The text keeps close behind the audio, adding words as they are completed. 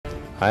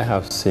I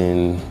have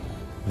seen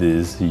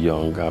these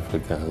young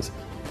Africans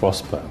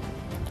prosper,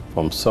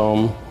 from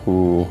some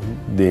who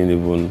didn't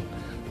even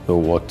know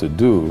what to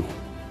do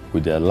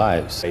with their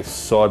lives. I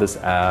saw this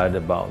ad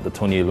about the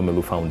Tony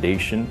Elumelu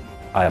Foundation.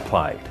 I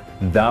applied.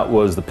 That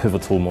was the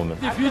pivotal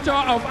moment. The future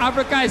of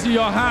Africa is in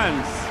your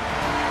hands.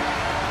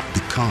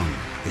 Become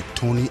a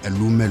Tony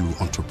Elumelu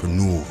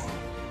entrepreneur.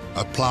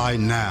 Apply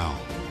now.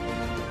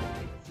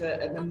 It's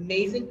an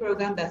amazing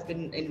program that's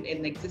been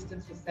in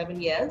existence for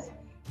 7 years.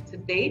 To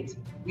date,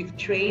 we've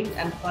trained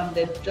and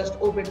funded just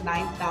over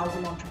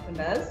 9,000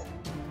 entrepreneurs,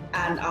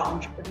 and our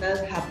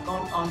entrepreneurs have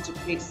gone on to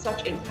create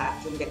such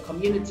impact in their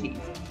communities.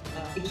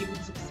 If you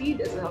can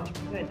succeed as an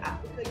entrepreneur in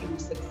Africa, you will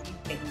succeed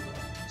anywhere.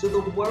 So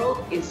the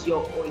world is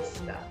your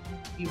oyster.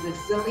 Be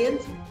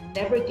resilient,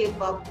 never give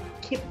up,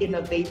 keep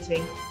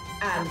innovating,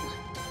 and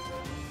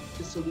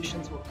the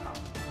solutions will come.